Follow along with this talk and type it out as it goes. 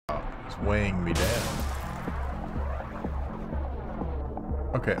weighing me down.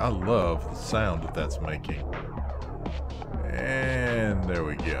 Okay, I love the sound that that's making. And there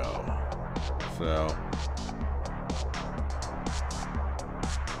we go. So.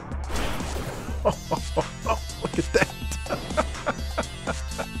 Look at that.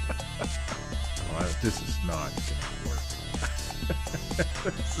 Oh, this is not going to work.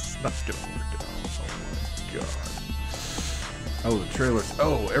 This is not going to work at all. Oh my god. Oh, the trailers.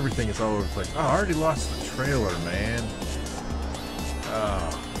 Oh, everything is all over the place. Oh, I already lost the trailer, man. Oh,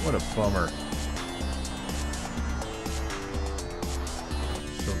 what a bummer.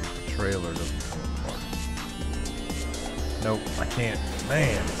 So the trailer doesn't come apart. Nope, I can't.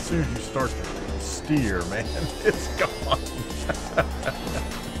 Man, as soon as you start to steer, man, it's gone.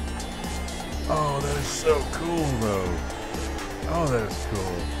 Oh, that is so cool, though. Oh, that is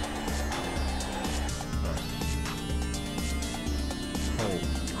cool. Holy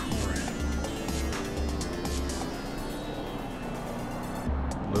crap.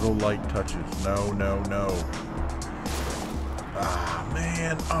 Little light touches. No, no, no. Ah,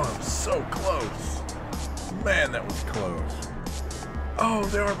 man. Oh, I'm so close. Man, that was close. Oh,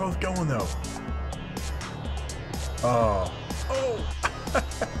 they are both going, though. Oh. Oh.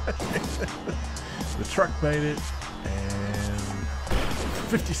 The truck made it, and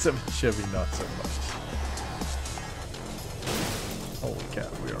 57 Chevy, not so much. Holy cow,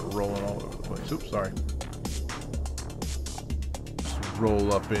 we are rolling all over the place. Oops, sorry. Just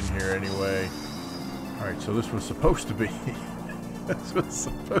roll up in here anyway. Alright, so this was supposed to be this was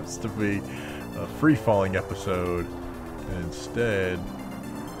supposed to be a free-falling episode, and instead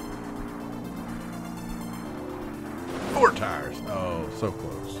 4 tires. Oh, so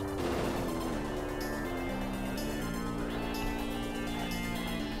close.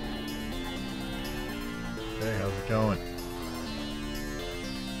 Okay, how's it going?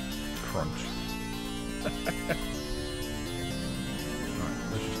 Crunch. Alright,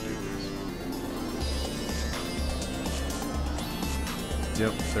 let's just do this.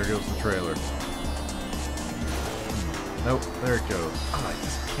 Yep, there goes the trailer. Nope, there it goes. Oh, I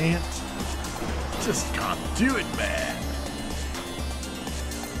just can't do it, man.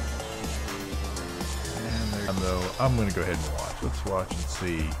 And there, though, I'm gonna go ahead and watch. Let's watch and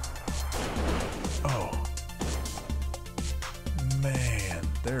see. Oh. Man,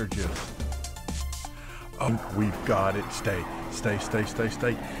 they're just... Oh, we've got it. Stay. Stay, stay, stay,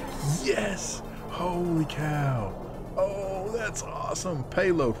 stay. Yes! Holy cow. Oh, that's awesome.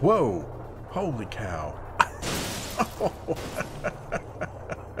 Payload. Whoa. Holy cow. Oh.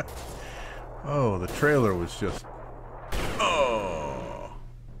 Oh, the trailer was just... Oh.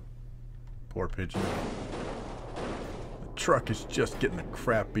 Poor pigeon. The truck is just getting the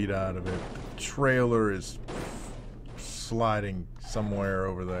crap beat out of it. The trailer is sliding somewhere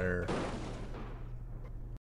over there.